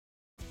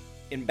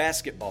In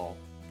basketball,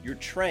 you're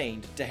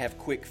trained to have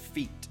quick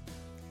feet.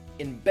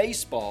 In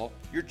baseball,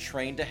 you're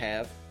trained to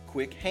have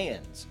quick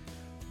hands.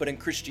 But in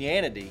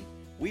Christianity,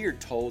 we are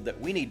told that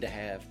we need to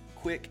have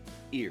quick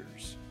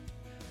ears.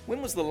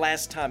 When was the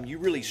last time you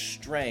really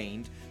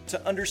strained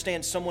to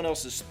understand someone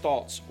else's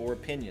thoughts or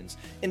opinions,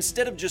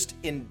 instead of just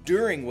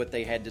enduring what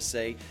they had to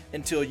say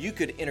until you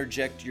could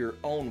interject your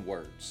own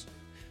words?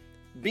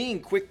 Being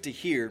quick to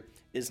hear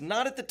is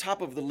not at the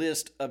top of the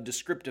list of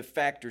descriptive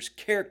factors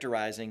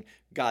characterizing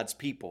God's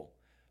people,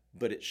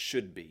 but it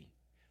should be.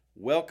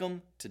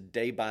 Welcome to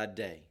Day by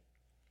Day.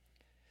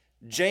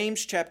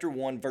 James chapter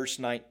 1 verse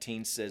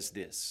 19 says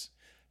this,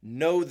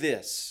 "Know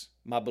this,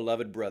 my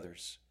beloved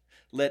brothers,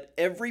 let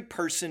every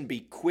person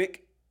be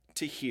quick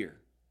to hear."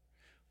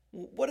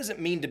 What does it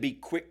mean to be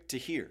quick to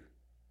hear?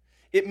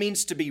 It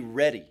means to be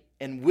ready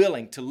and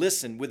willing to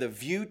listen with a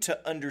view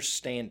to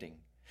understanding.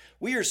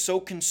 We are so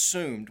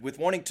consumed with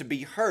wanting to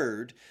be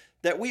heard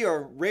that we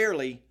are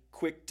rarely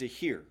quick to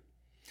hear.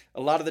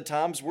 A lot of the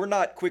times we're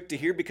not quick to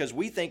hear because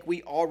we think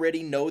we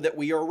already know that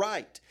we are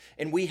right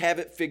and we have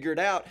it figured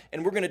out,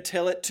 and we're going to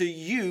tell it to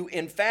you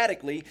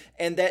emphatically,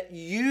 and that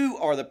you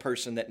are the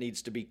person that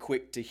needs to be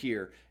quick to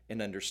hear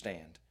and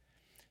understand.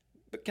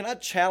 But can I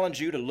challenge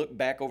you to look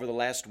back over the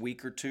last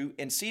week or two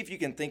and see if you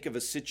can think of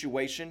a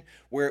situation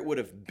where it would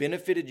have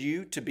benefited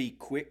you to be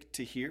quick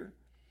to hear?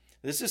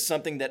 This is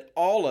something that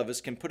all of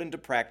us can put into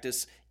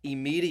practice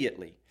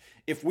immediately.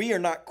 If we are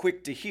not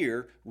quick to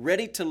hear,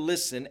 ready to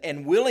listen,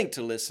 and willing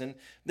to listen,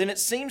 then it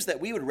seems that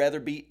we would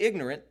rather be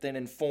ignorant than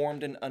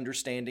informed and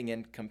understanding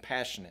and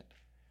compassionate.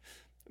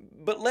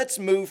 But let's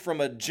move from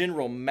a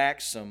general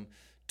maxim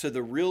to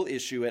the real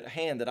issue at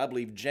hand that I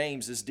believe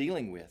James is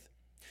dealing with.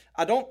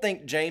 I don't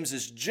think James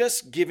is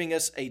just giving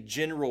us a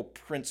general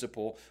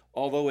principle,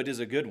 although it is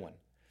a good one.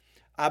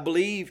 I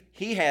believe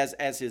he has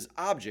as his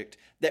object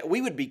that we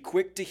would be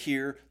quick to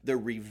hear the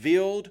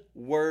revealed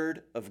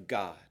Word of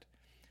God.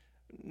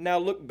 Now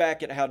look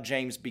back at how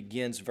James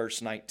begins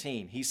verse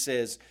 19. He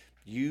says,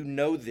 "You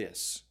know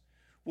this."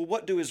 Well,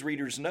 what do his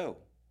readers know?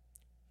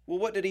 Well,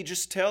 what did he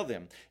just tell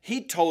them?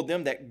 He told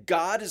them that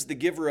God is the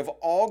giver of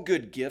all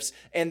good gifts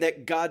and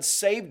that God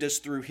saved us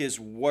through His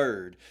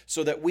Word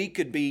so that we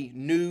could be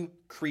new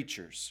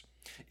creatures.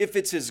 If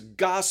it's His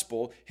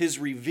gospel, His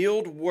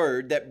revealed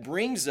Word that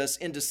brings us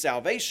into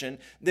salvation,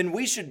 then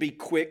we should be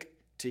quick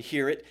to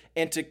hear it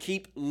and to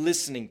keep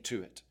listening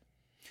to it.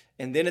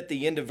 And then at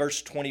the end of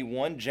verse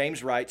 21,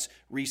 James writes,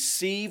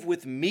 "Receive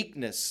with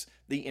meekness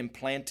the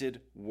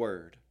implanted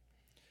Word."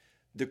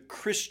 The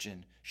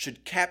Christian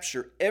should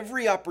capture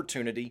every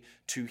opportunity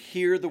to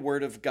hear the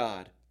Word of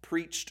God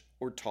preached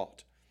or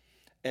taught.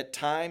 At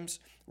times,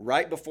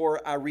 right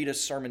before I read a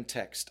sermon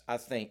text, I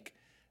think,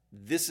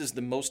 this is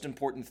the most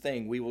important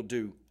thing we will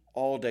do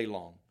all day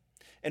long.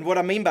 And what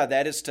I mean by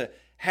that is to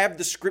have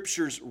the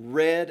Scriptures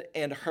read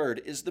and heard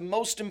is the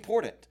most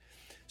important.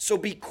 So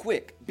be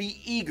quick,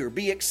 be eager,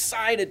 be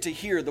excited to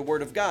hear the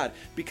Word of God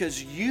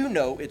because you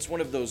know it's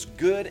one of those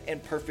good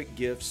and perfect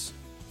gifts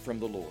from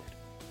the Lord.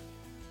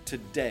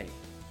 Today,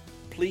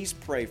 please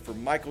pray for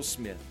Michael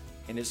Smith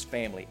and his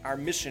family, our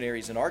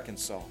missionaries in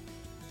Arkansas.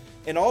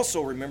 And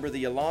also remember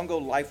the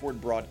Ilongo Life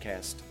Word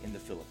broadcast in the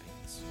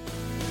Philippines.